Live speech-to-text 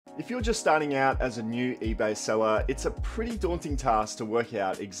If you're just starting out as a new eBay seller, it's a pretty daunting task to work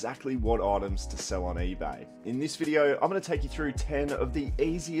out exactly what items to sell on eBay. In this video, I'm going to take you through 10 of the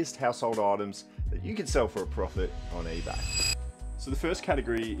easiest household items that you can sell for a profit on eBay. So the first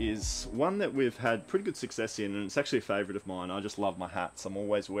category is one that we've had pretty good success in, and it's actually a favorite of mine. I just love my hats. I'm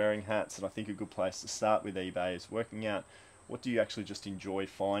always wearing hats, and I think a good place to start with eBay is working out what do you actually just enjoy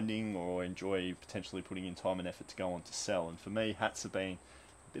finding or enjoy potentially putting in time and effort to go on to sell. And for me, hats have been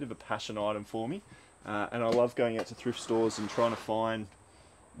bit of a passion item for me, and I love going out to thrift stores and trying to find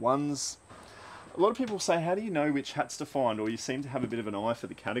ones. A lot of people say, how do you know which hats to find? Or you seem to have a bit of an eye for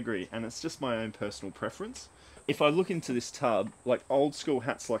the category, and it's just my own personal preference. If I look into this tub, like old school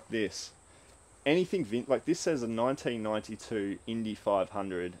hats like this, anything like this says a 1992 Indy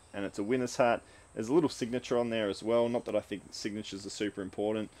 500, and it's a winner's hat. There's a little signature on there as well. Not that I think signatures are super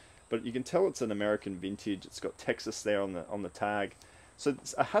important, but you can tell it's an American vintage. It's got Texas there on the tag. So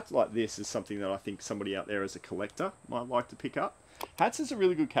a hat like this is something that I think somebody out there as a collector might like to pick up. Hats is a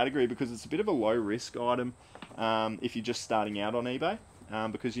really good category because it's a bit of a low risk item if you're just starting out on eBay,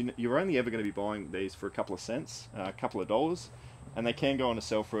 because you're only ever going to be buying these for a couple of cents, a couple of dollars, and they can go on to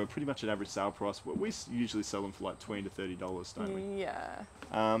sell for pretty much an average sale price. We usually sell them for like $20 to $30, don't we? Yeah.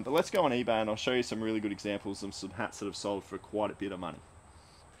 But let's go on eBay and I'll show you some really good examples of some hats that have sold for quite a bit of money.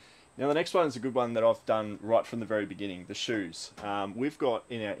 Now the next one is a good one that I've done right from the very beginning, the shoes. We've got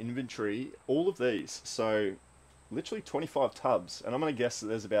in our inventory all of these, so literally 25 tubs, and I'm going to guess that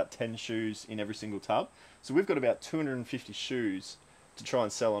there's about 10 shoes in every single tub. So we've got about 250 shoes to try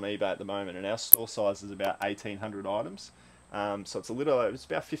and sell on eBay at the moment, and our store size is about 1,800 items. So it's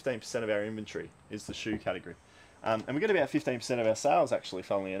about 15% of our inventory is the shoe category. And we get about 15% of our sales, actually,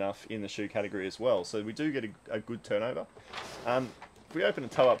 funnily enough, in the shoe category as well. So we do get a good turnover. If we open a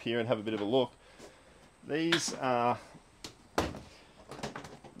tub up here and have a bit of a look, these are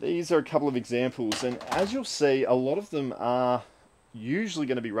a couple of examples, and as you'll see, a lot of them are usually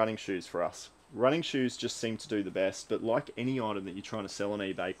going to be running shoes for us. Running shoes just seem to do the best, but like any item that you're trying to sell on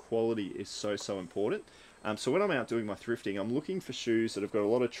eBay, quality is so important. So when I'm out doing my thrifting, I'm looking for shoes that have got a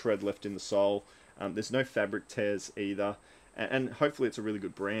lot of tread left in the sole. There's no fabric tears either. And hopefully it's a really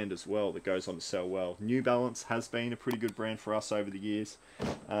good brand as well that goes on to sell well. New Balance has been a pretty good brand for us over the years.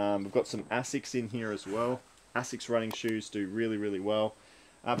 We've got some Asics in here as well. Asics running shoes do really well.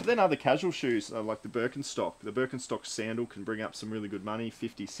 But then other casual shoes like the Birkenstock. The Birkenstock sandal can bring up some really good money,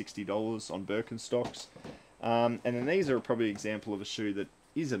 $50, $60 on Birkenstocks. And then these are probably an example of a shoe that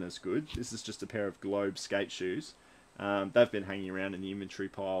isn't as good. This is just a pair of Globe skate shoes. They've been hanging around in the inventory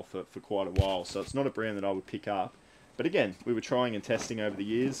pile for quite a while, so it's not a brand that I would pick up. But again, we were trying and testing over the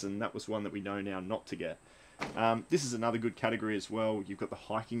years, and that was one that we know now not to get. This is another good category as well. You've got the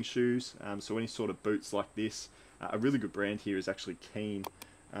hiking shoes, so any sort of boots like this. A really good brand here is actually Keen.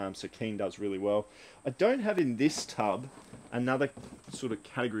 So Keen does really well. I don't have in this tub another sort of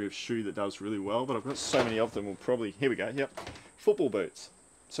category of shoe that does really well, but I've got so many of them, we'll probably... Here we go, yep. Football boots.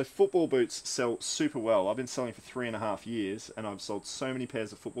 So football boots sell super well. I've been selling for 3.5 years, and I've sold so many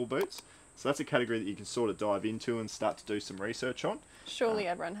pairs of football boots. So that's a category that you can sort of dive into and start to do some research on. Surely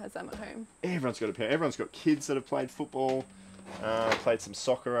everyone has them at home. Everyone's got a pair. Everyone's got kids that have played football, played some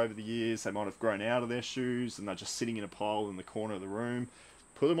soccer over the years. They might have grown out of their shoes and they're just sitting in a pile in the corner of the room.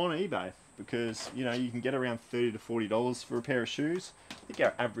 Put them on eBay because, you know, you can get around $30 to $40 for a pair of shoes. I think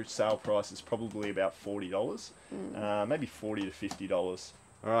our average sale price is probably about $40, maybe $40 to $50.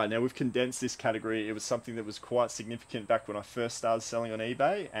 Alright, now we've condensed this category. It was something that was quite significant back when I first started selling on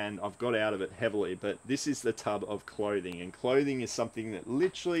eBay, and I've got out of it heavily, but this is the tub of clothing, and clothing is something that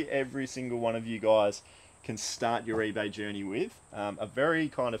literally every single one of you guys can start your eBay journey with. A very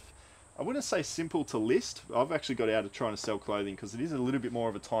kind of, I wouldn't say simple to list. I've actually got out of trying to sell clothing because it is a little bit more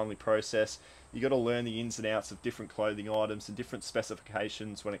of a timely process. You got to learn the ins and outs of different clothing items and different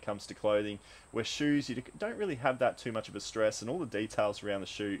specifications when it comes to clothing. Where shoes, you don't really have that too much of a stress, and all the details around the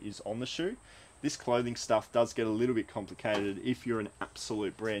shoe is on the shoe. This clothing stuff does get a little bit complicated if you're an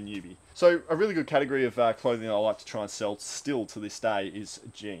absolute brand newbie. So a really good category of clothing that I like to try and sell still to this day is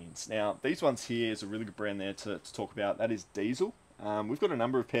jeans. Now these ones here is a really good brand there to talk about. That is Diesel. We've got a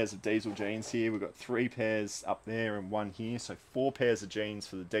number of pairs of Diesel jeans here. We've got 3 pairs up there and 1 here, so 4 pairs of jeans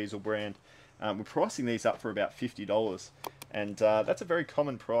for the Diesel brand. We're pricing these up for about $50, and that's a very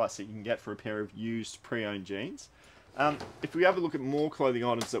common price that you can get for a pair of used pre-owned jeans. If we have a look at more clothing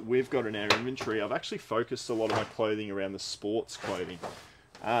items that we've got in our inventory, I've actually focused a lot of my clothing around the sports clothing.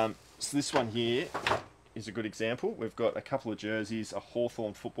 So this one here is a good example. We've got a couple of jerseys, a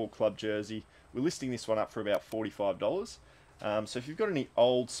Hawthorn Football Club jersey. We're listing this one up for about $45. So if you've got any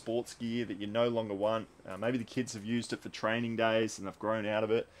old sports gear that you no longer want, maybe the kids have used it for training days and they've grown out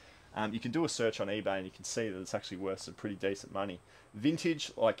of it, you can do a search on eBay and you can see that it's actually worth some pretty decent money.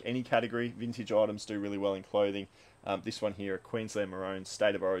 Vintage, like any category, vintage items do really well in clothing. This one here, a Queensland Maroons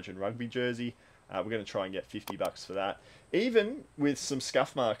State of Origin rugby jersey. We're going to try and get $50 for that. Even with some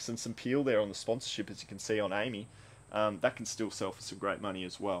scuff marks and some peel there on the sponsorship, as you can see on Amy, that can still sell for some great money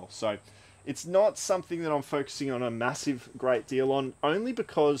as well. So it's not something that I'm focusing on a massive great deal on, only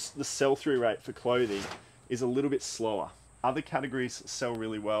because the sell-through rate for clothing is a little bit slower. Other categories sell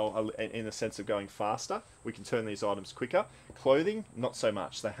really well in the sense of going faster. We can turn these items quicker. Clothing, not so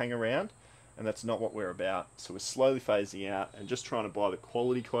much. They hang around, and that's not what we're about. So we're slowly phasing out and just trying to buy the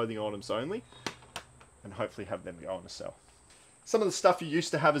quality clothing items only and hopefully have them go on to sell. Some of the stuff you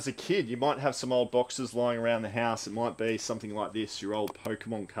used to have as a kid, you might have some old boxes lying around the house. It might be something like this, your old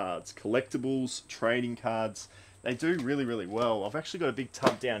Pokemon cards, collectibles, trading cards. They do really, really well. I've actually got a big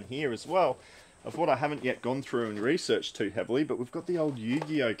tub down here as well of what I haven't yet gone through and researched too heavily, but we've got the old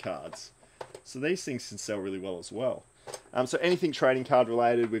Yu-Gi-Oh cards. So these things can sell really well as well. So anything trading card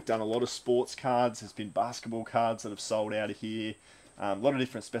related, we've done a lot of sports cards. There's been basketball cards that have sold out of here. A lot of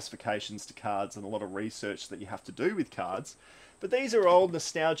different specifications to cards and a lot of research that you have to do with cards. But these are old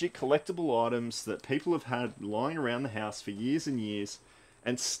nostalgic collectible items that people have had lying around the house for years and years,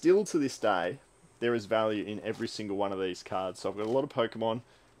 and still to this day there is value in every single one of these cards. So I've got a lot of Pokemon.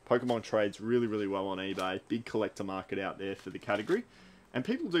 Pokemon trades really, really well on eBay. Big collector market out there for the category. And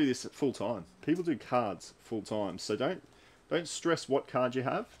people do this at full time. People do cards full time. So don't stress what card you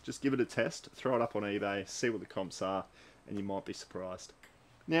have. Just give it a test, throw it up on eBay, see what the comps are, and you might be surprised.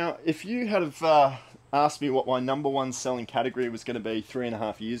 Now, if you had have asked me what my #1 selling category was going to be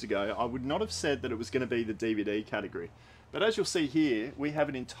 3.5 years ago, I would not have said that it was going to be the DVD category. But as you'll see here, we have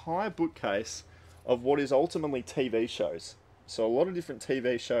an entire bookcase of what is ultimately TV shows. So a lot of different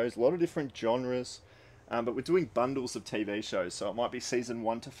TV shows, a lot of different genres, but we're doing bundles of TV shows. So it might be season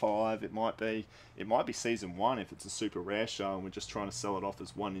 1 to 5. It might be season 1 if it's a super rare show and we're just trying to sell it off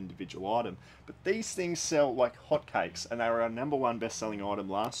as one individual item. But these things sell like hotcakes, and they were our #1 best-selling item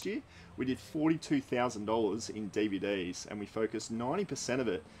last year. We did $42,000 in DVDs, and we focused 90% of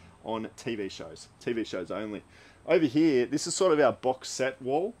it on TV shows only. Over here, this is sort of our box set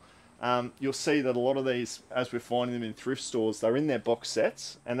wall. You'll see that a lot of these, as we're finding them in thrift stores, they're in their box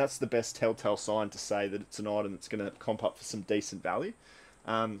sets, and that's the best telltale sign to say that it's an item that's going to comp up for some decent value.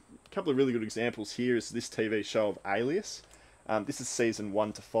 A couple of really good examples here is this TV show of Alias. This is season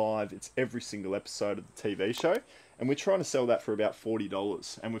 1 to 5. It's every single episode of the TV show, and we're trying to sell that for about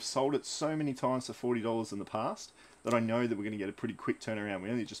 $40. And we've sold it so many times for $40 in the past that I know that we're going to get a pretty quick turnaround.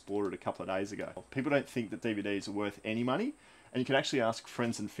 We only just bought it a couple of days ago. People don't think that DVDs are worth any money, and you can actually ask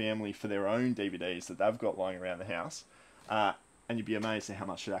friends and family for their own DVDs that they've got lying around the house, and you'd be amazed at how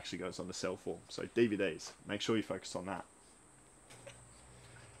much it actually goes on to sell for. So DVDs, make sure you focus on that.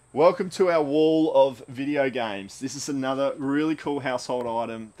 Welcome to our wall of video games. This is another really cool household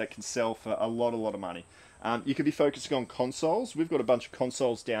item that can sell for a lot of money. You could be focusing on consoles. We've got a bunch of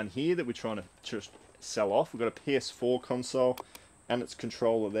consoles down here that we're trying to just sell off. We've got a PS4 console and its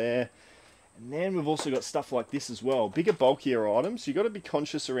controller there. And then we've also got stuff like this as well. Bigger, bulkier items. You've got to be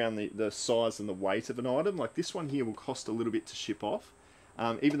conscious around the size and the weight of an item. Like this one here will cost a little bit to ship off,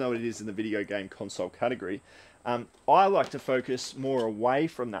 even though it is in the video game console category. I like to focus more away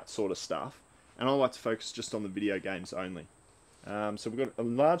from that sort of stuff, and I like to focus just on the video games only. So we've got a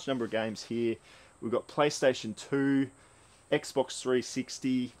large number of games here. We've got PlayStation 2, Xbox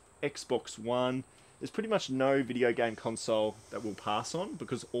 360, Xbox One. There's pretty much no video game console that we'll pass on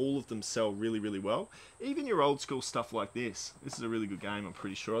because all of them sell really, really well. Even your old school stuff like this. This is a really good game, I'm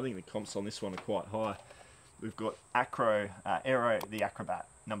pretty sure. I think the comps on this one are quite high. We've got Aero the Acrobat,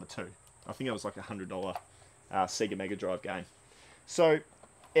 #2. I think it was like a $100 Sega Mega Drive game. So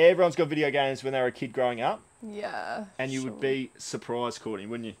everyone's got video games when they were a kid growing up. Yeah. And you would be surprised, Courtney,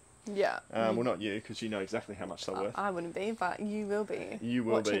 wouldn't you? Yeah. Well, not you, because you know exactly how much they're worth. I wouldn't be, but you will be. You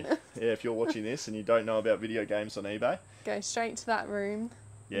will be. This. Yeah, if you're watching this and you don't know about video games on eBay. Go straight to that room.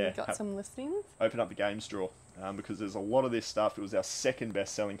 Yeah. You've got some listings. Open up the games drawer, because there's a lot of this stuff. It was our second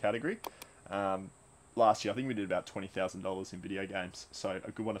best-selling category. Last year, I think we did about $20,000 in video games. So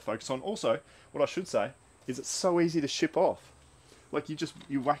a good one to focus on. Also, what I should say is it's so easy to ship off. Like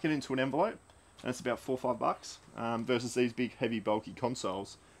you whack it into an envelope, and it's about $4 or $5. Versus these big, heavy, bulky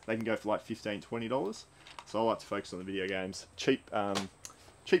consoles. They can go for like $15, $20. So I like to focus on the video games. Cheap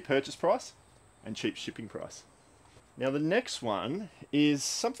purchase price and cheap shipping price. Now the next one is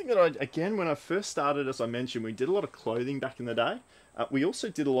something that again, when I first started, as I mentioned, we did a lot of clothing back in the day. We also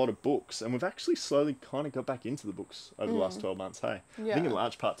did a lot of books, and we've actually slowly kind of got back into the books over the last 12 months, hey? Yeah. I think in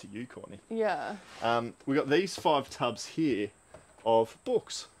large part to you, Courtney. Yeah. We got these 5 tubs here of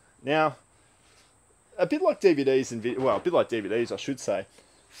books. Now, a bit like DVDs and a bit like DVDs, I should say,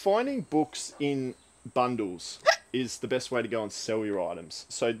 finding books in bundles is the best way to go and sell your items.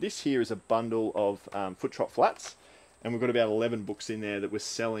 So this here is a bundle of Foot Trot Flats, and we've got about 11 books in there that we're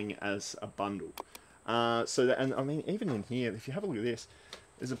selling as a bundle. And I mean, even in here, if you have a look at this,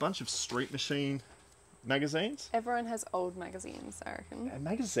 there's a bunch of Street Machine magazines. Everyone has old magazines, I reckon. And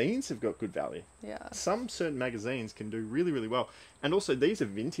magazines have got good value. Yeah. Some certain magazines can do really, really well. And also, these are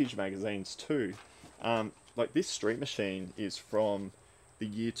vintage magazines too. Like this Street Machine is from the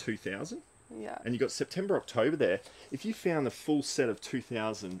year 2000. Yeah. And you've got September, October there. If you found the full set of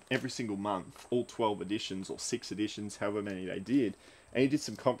 2000 every single month, all 12 editions or 6 editions, however many they did, and you did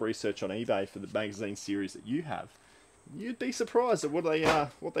some comp research on eBay for the magazine series that you have, you'd be surprised at what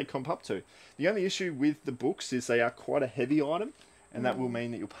they comp up to. The only issue with the books is they are quite a heavy item, and that will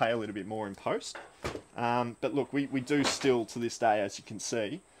mean that you'll pay a little bit more in post. But look, we do still, to this day, as you can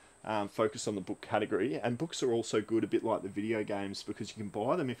see, focus on the book category, and books are also good, a bit like the video games, because you can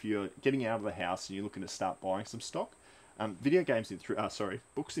buy them if you're getting out of the house and you're looking to start buying some stock.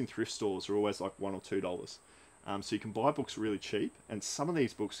 Books in thrift stores are always like $1 or $2. So you can buy books really cheap, and some of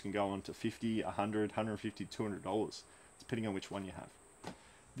these books can go on to $50, $100, $150, $200, depending on which one you have.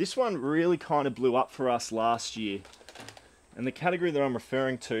 This one really kind of blew up for us last year, and the category that I'm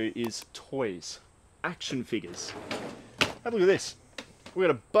referring to is toys, action figures. Have a look at this. We've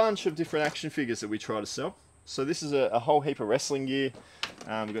got a bunch of different action figures that we try to sell. So this is a whole heap of wrestling gear.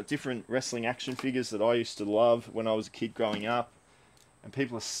 We've got different wrestling action figures that I used to love when I was a kid growing up. And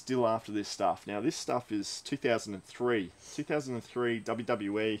people are still after this stuff. Now this stuff is 2003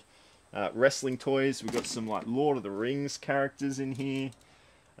 WWE wrestling toys. We've got some like Lord of the Rings characters in here.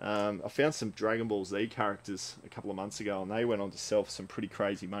 I found some Dragon Ball Z characters a couple of months ago, and they went on to sell for some pretty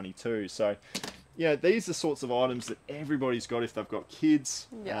crazy money too. So, yeah, these are sorts of items that everybody's got if they've got kids.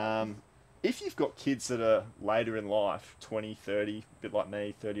 Yeah. If you've got kids that are later in life, 20, 30, a bit like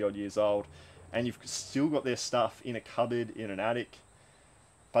me, 30 odd years old, and you've still got their stuff in a cupboard, in an attic,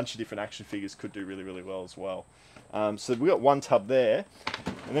 bunch of different action figures could do really, really well as well. So we've got one tub there,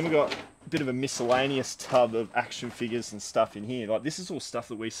 and then we've got a bit of a miscellaneous tub of action figures and stuff in here. Like, this is all stuff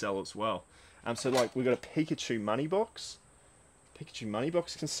that we sell as well. So like, we've got a Pikachu money box. Pikachu money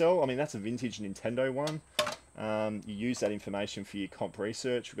box can sell. I mean, that's a vintage Nintendo one. You use that information for your comp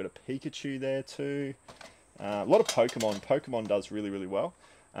research. We've got a Pikachu there too. A lot of Pokemon. Pokemon does really, really well.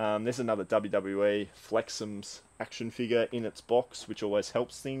 There's another WWE Flexums action figure in its box, which always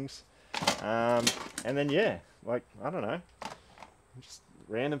helps things. And then, yeah, like, I don't know, just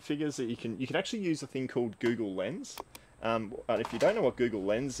random figures that you can actually use a thing called Google Lens. If you don't know what Google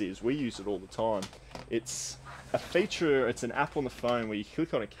Lens is, we use it all the time. It's a feature, it's an app on the phone where you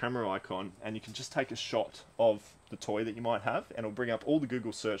click on a camera icon and you can just take a shot of the toy that you might have, and it'll bring up all the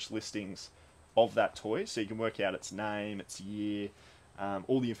Google search listings of that toy, so you can work out its name, its year,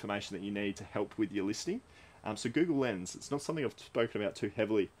 all the information that you need to help with your listing. So Google Lens, it's not something I've spoken about too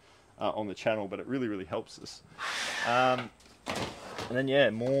heavily on the channel, but it really, really helps us. And then, yeah,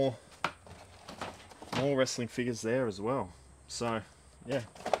 more wrestling figures there as well. So, yeah,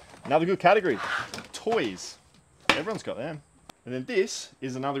 another good category, toys. Everyone's got them. And then this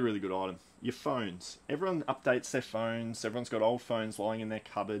is another really good item, your phones. Everyone updates their phones. Everyone's got old phones lying in their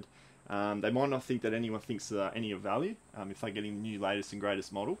cupboard. They might not think that anyone thinks they're any of value if they're getting the new latest and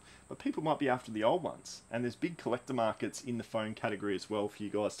greatest model, but people might be after the old ones. And there's big collector markets in the phone category as well for you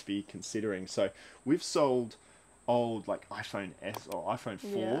guys to be considering. So we've sold old like iPhone S or iPhone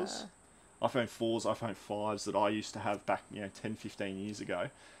 4s, iPhone 4s, iPhone 5s that I used to have back 10, 15 years ago.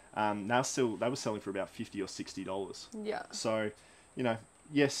 Now they were selling for about $50 or $60. Yeah. So,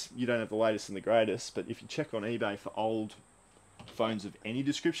 yes, you don't have the latest and the greatest, but if you check on eBay for old phones of any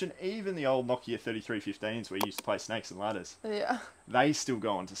description, even the old Nokia 3315s where you used to play Snakes and Ladders, Yeah. they still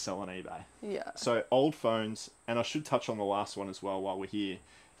go on to sell on eBay. Yeah. So old phones, and I should touch on the last one as well while we're here,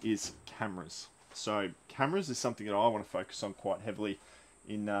 is cameras. So cameras is something that I want to focus on quite heavily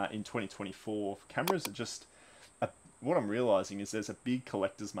in 2024. Cameras are just, what I'm realizing is there's a big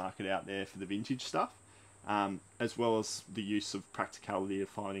collector's market out there for the vintage stuff, as well as the use of practicality of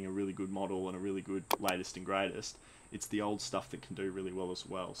finding a really good model and a really good latest and greatest. It's the old stuff that can do really well as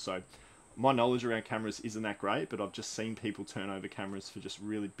well. So my knowledge around cameras isn't that great, but I've just seen people turn over cameras for just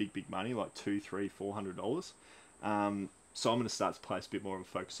really big money, like $200, $300, $400. So I'm going to start to place a bit more of a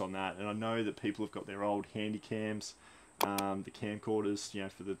focus on that. And I know that people have got their old handy cams, the camcorders, you know,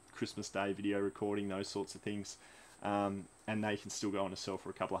 for the Christmas Day video recording, those sorts of things. And they can still go on to sell for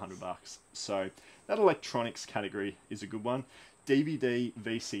a couple of $100. So that electronics category is a good one. DVD,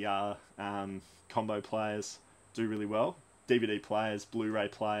 VCR, combo players do really well. DVD players, Blu-ray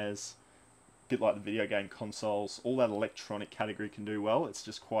players, a bit like the video game consoles, all that electronic category can do well. It's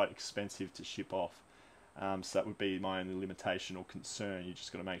just quite expensive to ship off. So that would be my only limitation or concern. You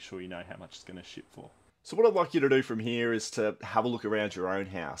just got to make sure you know how much it's going to ship for. So what I'd like you to do from here is to have a look around your own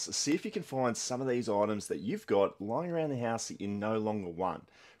house. See if you can find some of these items that you've got lying around the house that you no longer want.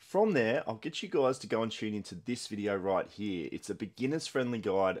 From there, I'll get you guys to go and tune into this video right here. It's a beginner's friendly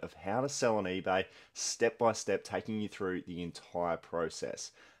guide of how to sell on eBay, step by step, taking you through the entire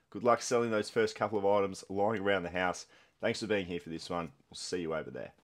process. Good luck selling those first couple of items lying around the house. Thanks for being here for this one. We'll see you over there.